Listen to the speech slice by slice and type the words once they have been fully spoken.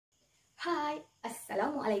Hi,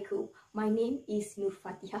 Assalamualaikum. My name is Nur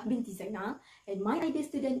Fatihah binti Zainal and my ID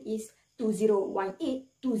student is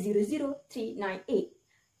 2018200398.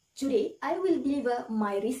 Today, I will deliver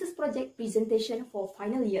my research project presentation for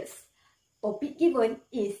final years. Topic given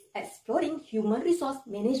is Exploring Human Resource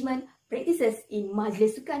Management Practices in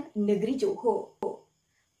Majlis Sukan Negeri Johor.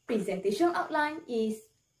 Presentation outline is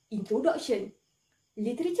Introduction,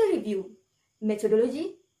 Literature Review,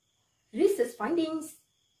 Methodology, Research Findings,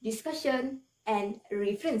 Discussion, and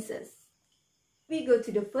References. We go to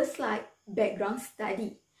the first slide, Background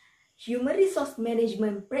Study. Human Resource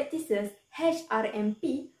Management Practices,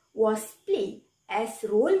 HRMP, was played as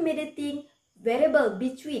role-mediating variable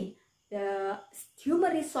between the human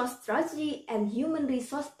resource strategy and human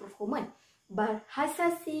resource performance by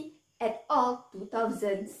Hassasi et al.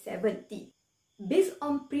 2017. Based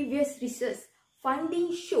on previous research,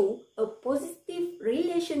 findings show a positive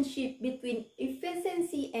relationship between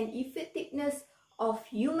efficiency and effectiveness of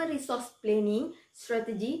human resource planning,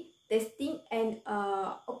 strategy, testing, and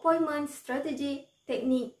appointment strategy,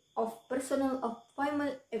 technique of personnel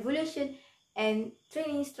appointment, evaluation, and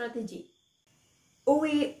training strategy.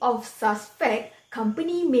 Aware of such fact,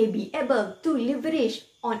 company may be able to leverage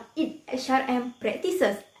on its HRM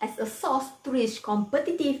practices as a source to reach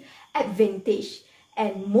competitive advantage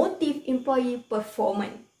and motive employee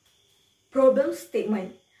performance. Problem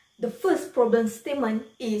statement. The first problem statement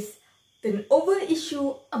is turnover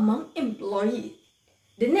issue among employees.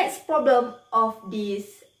 The next problem of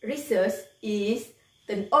this research is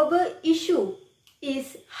turnover issue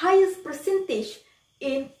is highest percentage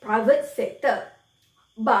in private sector.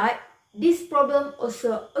 But this problem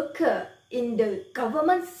also occur in the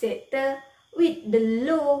government sector with the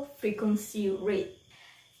low frequency rate.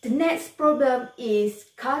 The next problem is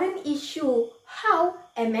current issue how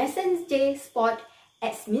MSNJ Sport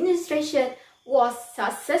Administration was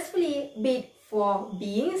successfully bid for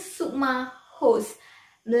being SUKMA host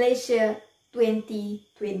Malaysia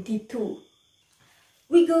 2022.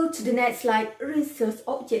 We go to the next slide, research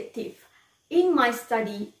objective. In my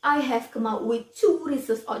study, I have come up with two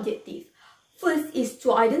research objectives. First is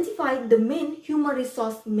to identify the main human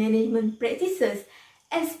resource management practices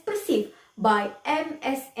as perceived by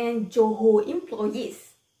MSN Johor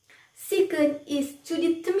employees. Second is to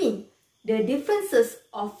determine the differences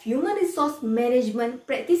of human resource management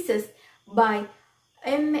practices by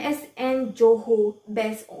MSN Johor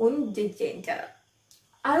based on the gender.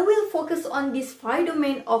 I will focus on these 5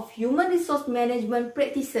 domains of human resource management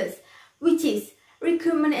practices, which is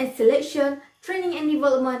recruitment and selection, training and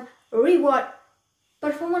development, reward,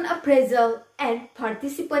 performance appraisal, and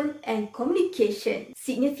participant and communication.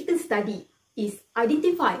 Significant study is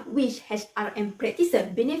identify which HRM practices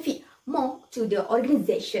benefit more to the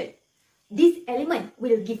organization. This element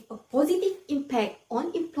will give a positive impact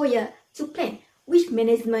on employer to plan which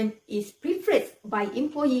management is preferred by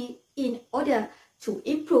employee in order to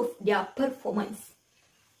improve their performance.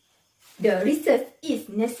 The research is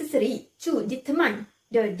necessary to determine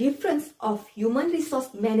the difference of human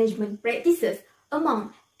resource management practices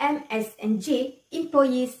among MSNJ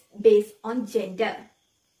employees based on gender.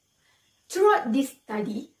 Throughout this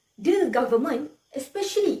study, the government,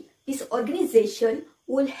 especially this organization,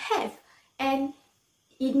 will have an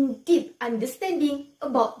in-depth understanding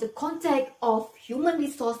about the context of human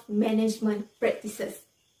resource management practices.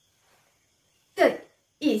 Third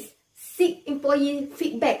is seek employee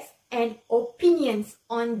feedbacks and opinions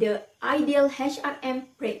on the ideal HRM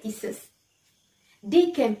practices.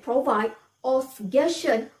 They can provide all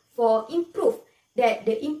suggestions for improve that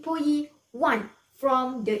the employee want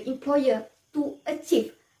from the employer to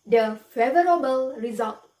achieve the favorable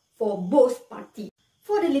result for both parties.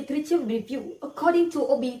 For the literature review, according to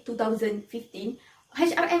OB 2015,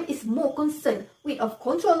 HRM is more concerned with of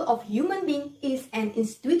control of human being is an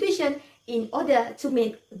institution in order to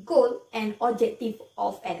meet the goal and objective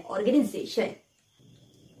of an organization.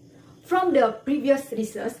 From the previous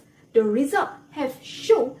research, the results have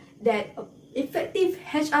shown that effective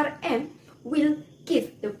HRM will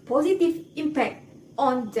give the positive impact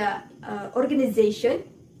on the organization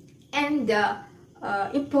and the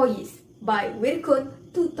employees by Wirkun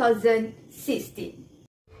 2016.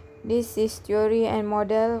 This is theory and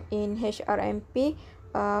model in HRMP.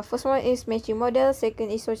 First one is matching model, second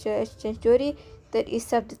is social exchange theory, third is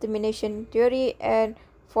self-determination theory, and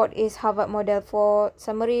fourth is Harvard model. For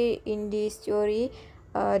summary in this theory,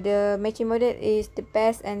 the matching model is the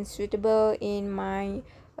best and suitable in my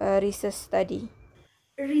research study.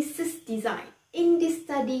 Research design. In this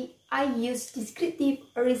study, I use descriptive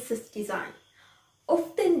research design.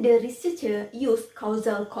 Often the researcher use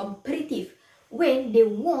causal comparative when they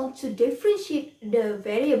want to differentiate the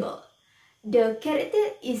variable. The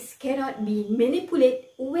character cannot be manipulated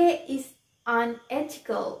where is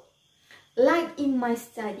unethical. Like in my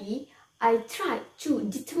study, I tried to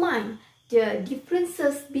determine the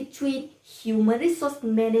differences between human resource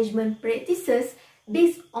management practices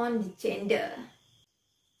based on the gender.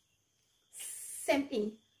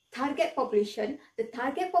 Sampling. Target population. The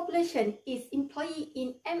target population is employee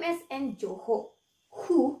in MSN Johor,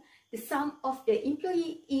 who the sum of the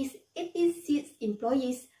employee is 86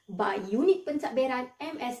 employees by unit pentadbiran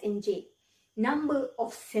MSNJ. Number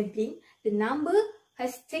of sampling. The number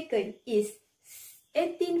has taken is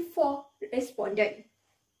 18,4 respondent.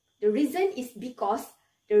 The reason is because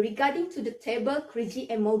regarding to the table Krigi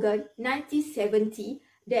and Morgan 1970,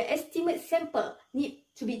 the estimate sample need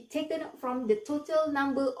to be taken from the total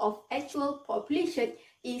number of actual population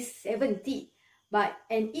is 70,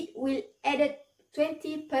 and it will added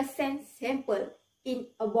 20% sample in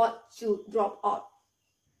about to drop out.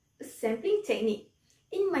 Sampling technique.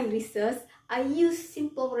 In my research, I use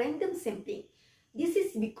simple random sampling. This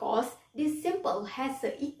is because this sample has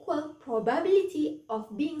an equal probability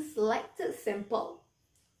of being selected sample.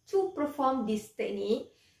 To perform this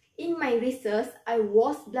technique, in my research, I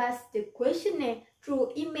was blast the questionnaire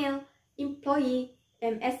through email employee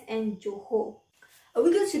MSN Johor.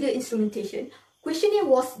 We go to the instrumentation. Questionnaire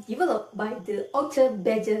was developed by the author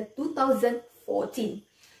Badger 2014.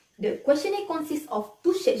 The questionnaire consists of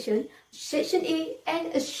two sections, Section A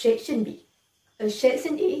and a Section B. A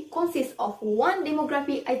Section A consists of one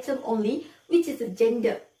demographic item only, which is the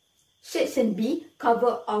gender. Section B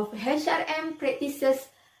cover of HRM practices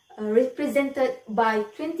represented by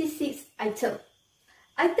 26 items.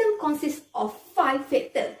 Item consists of 5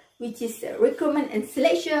 factors, which is recruitment and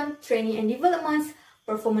selection, training and development,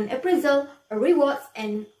 performance appraisal, rewards,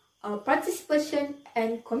 and participation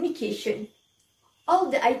and communication.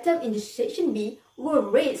 All the items in the Section B were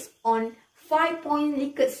rated on 5-point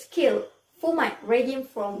Likert scale format ranging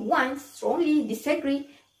from 1 strongly disagree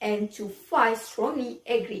and to 5 strongly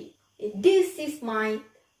agree. This is my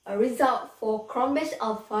result for Chrome-based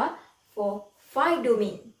alpha for 5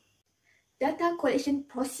 domains. Data collection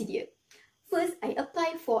procedure. First, I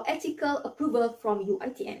apply for ethical approval from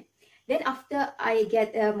UiTM. Then after I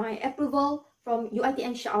get my approval from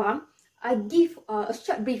UiTM Shah Alam, I give a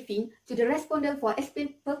short briefing to the respondent for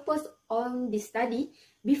explain purpose on the study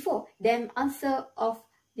before them answer of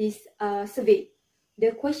this survey.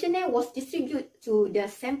 The questionnaire was distributed to the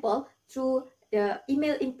sample through the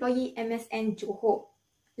email employee MSN Johor.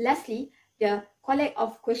 Lastly, the collect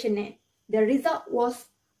of questionnaire. The result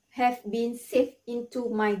have been saved into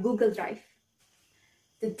my Google Drive.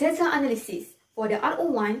 The data analysis for the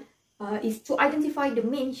RO1 is to identify the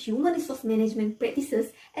main human resource management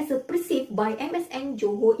practices as perceived by MSN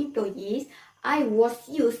Johor employees. I was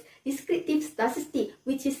used descriptive statistic,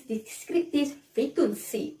 which is descriptive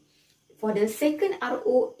frequency. For the second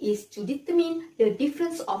RO is to determine the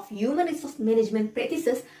difference of human resource management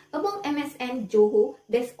practices among MSN Johor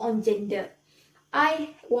based on gender.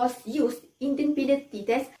 I was used independent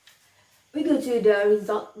test. We go to the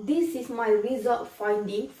result. This is my result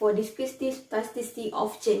finding for descriptive statistic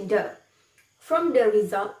of gender. From the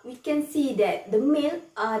result, we can see that the male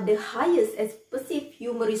are the highest as perceived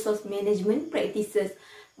human resource management practices,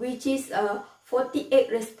 which is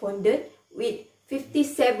 48 responded with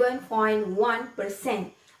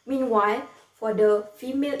 57.1%. Meanwhile, for the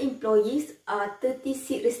female employees are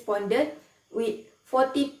 36 responded with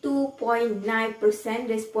 42.9%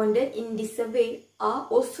 responded in this survey are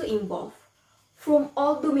also involved. From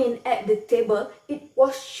all domains at the table, it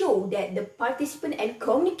was shown that the participant and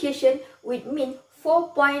communication with mean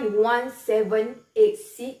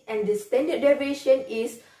 4.1786 and the standard deviation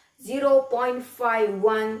is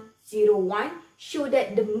 0.5101 show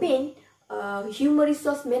that the main human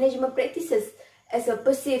resource management practices as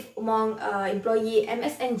perceived among employee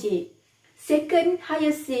MSNJ. Second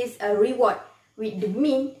highest is reward with the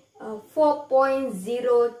mean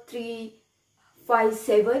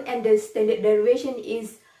 4.0357 and the standard derivation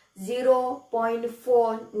is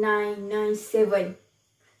 0.4997.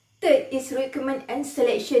 Third is recruitment and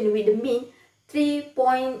selection with the mean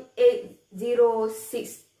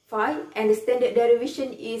 3.8065 and the standard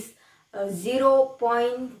derivation is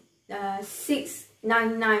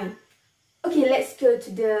 0.699. Okay, let's go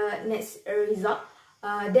to the next result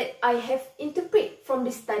that I have interpreted from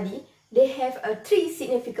the study. They have 3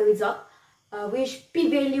 significant results, which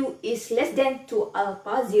p-value is less than 2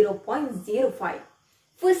 alpha 0.05.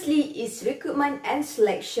 Firstly is recruitment and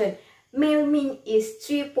selection. Male mean is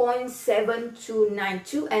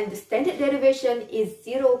 3.7292 and the standard derivation is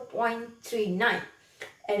 0.39.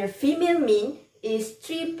 And the female mean is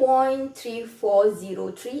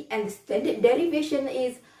 3.3403 and the standard deviation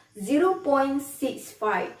is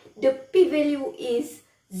 0.65. The p-value is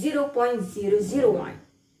 0.001.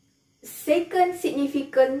 Second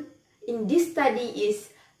significant in this study is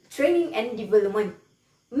training and development.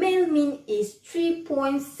 Male mean is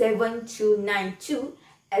 3.7292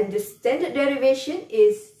 and the standard derivation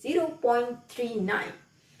is 0.39.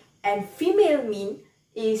 And female mean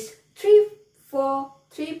is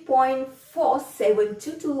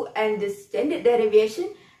 3.4722 and the standard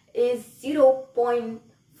derivation is 0.48.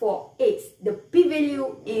 The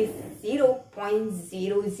p-value is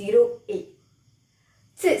 0.008.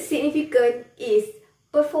 Third significant is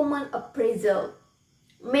performance appraisal.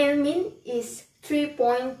 Male mean is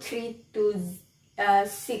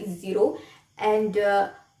 3.3260 and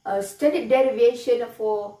standard derivation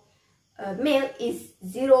for male is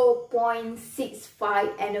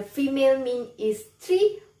 0.65 and a female mean is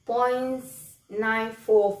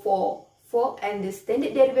 3.9444 and the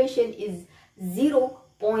standard derivation is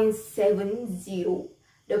 0.70.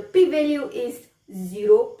 The p-value is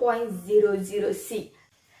 0.006.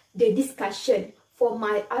 The discussion for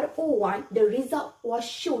my RO1, the result was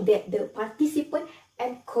show that the participant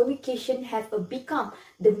and communication have become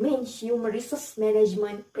the main human resource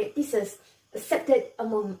management practices accepted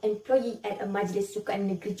among employees at a Majlis Sukan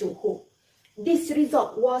Negeri Johor. This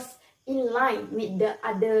result was in line with the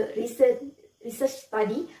other research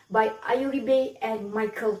study by Ayuribe and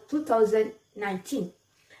Michael 2019.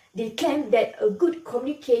 They claim that a good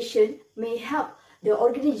communication may help the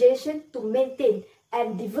organization to maintain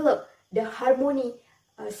and develop the harmony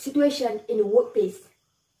situation in the workplace.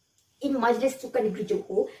 In Majlis Sukan Negeri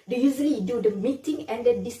Johor, they usually do the meeting and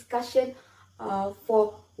the discussion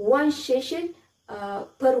for one session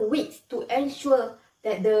per week to ensure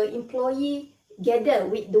that the employee gather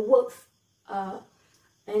with the works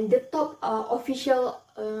and the top official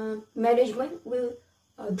management will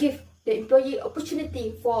give the employee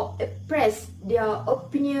opportunity for express their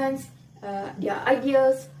opinions, their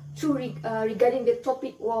ideas regarding the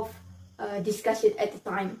topic of discussion at the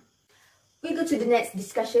time. We go to the next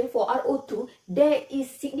discussion for RO2. There is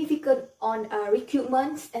significant on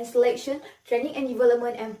recruitment and selection, training and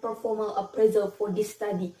development, and performance appraisal for this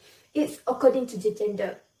study. It's according to the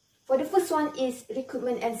gender. For the first one is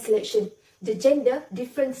recruitment and selection. The gender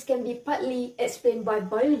difference can be partly explained by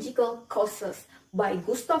biological causes by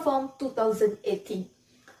Gustav Holm 2018.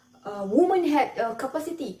 Women had a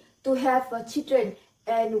capacity to have children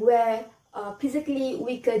and were physically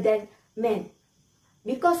weaker than men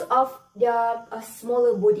because of their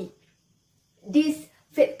smaller body. This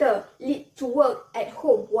factor lead to work at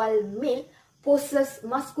home while male possess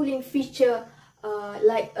masculine feature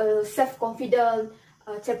like self-confidence,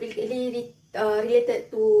 typically related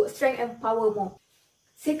to strength and power more.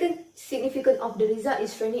 Second significant of the result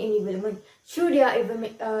is training and development. Through their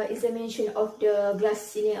examination of the glass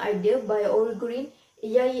ceiling idea by Orgreen,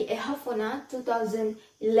 Iyai Ehafona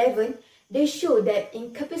 2011, they show that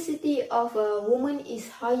incapacity of a woman is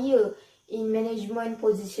higher in management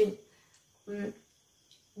position.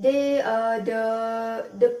 The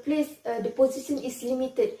position is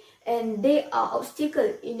limited and they are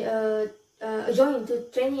obstacle in joining to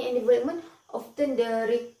training and development. Often they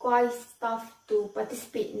require staff to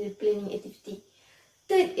participate in the planning activity.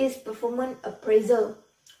 Third is performance appraisal.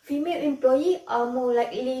 Female employees are more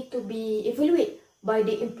likely to be evaluated by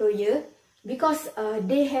the employer because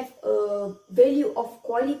they have a value of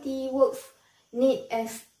quality works, need and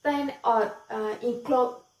stand out in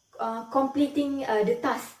completing the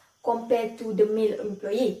task compared to the male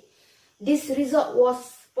employee. This result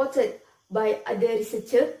was spotted by other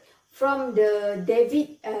researchers from the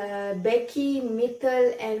David, Becky,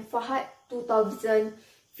 Mitchell and Fahad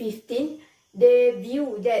 2015. They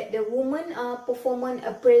view that the woman performance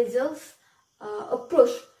appraisals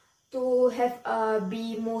approach to have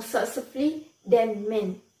be more successfully than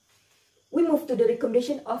men. We move to the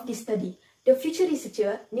recommendation of this study. The future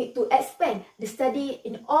researcher need to expand the study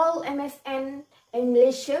in all MSN in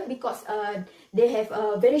Malaysia because they have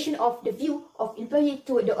a variation of the view of employee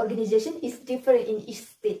to the organization is different in each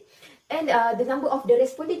state. And the number of the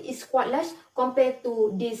respondents is quite large compared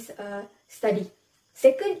to this study.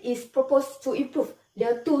 Second is proposed to improve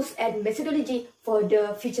the tools and methodology for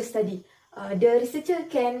the future study. The researcher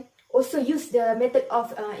can also use the method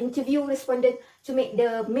of interview respondent to make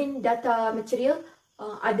the main data material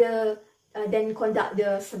other than conduct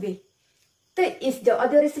the survey. Third is the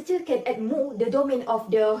other researcher can add more the domain of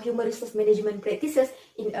the human resource management practices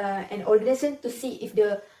in an organization to see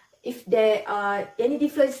if there are any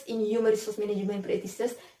difference in human resource management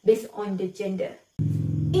practices based on the gender.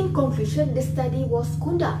 In conclusion, the study was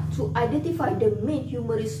conducted to identify the main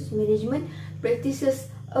human resource management practices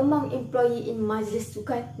among employees in Majlis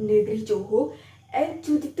Sukan Negeri Johor and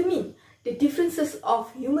to determine the differences of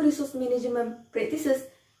human resource management practices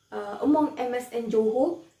among MSN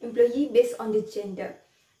Johor employees based on the gender.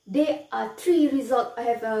 There are three results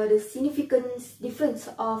have the significant difference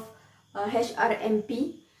of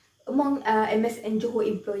HRMP among MSN Johor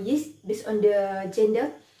employees based on the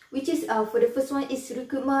gender, which is for the first one is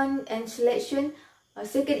recruitment and selection,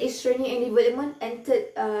 second is training and development, and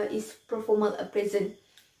third is performal appraisal.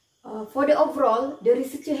 For the overall, the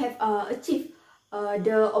researchers have achieved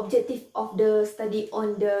the objective of the study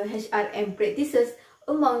on the HRM practices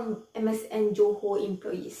among MSN Johor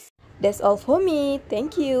employees. That's all for me.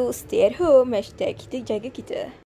 Thank you. Stay at home. #kita jaga kita.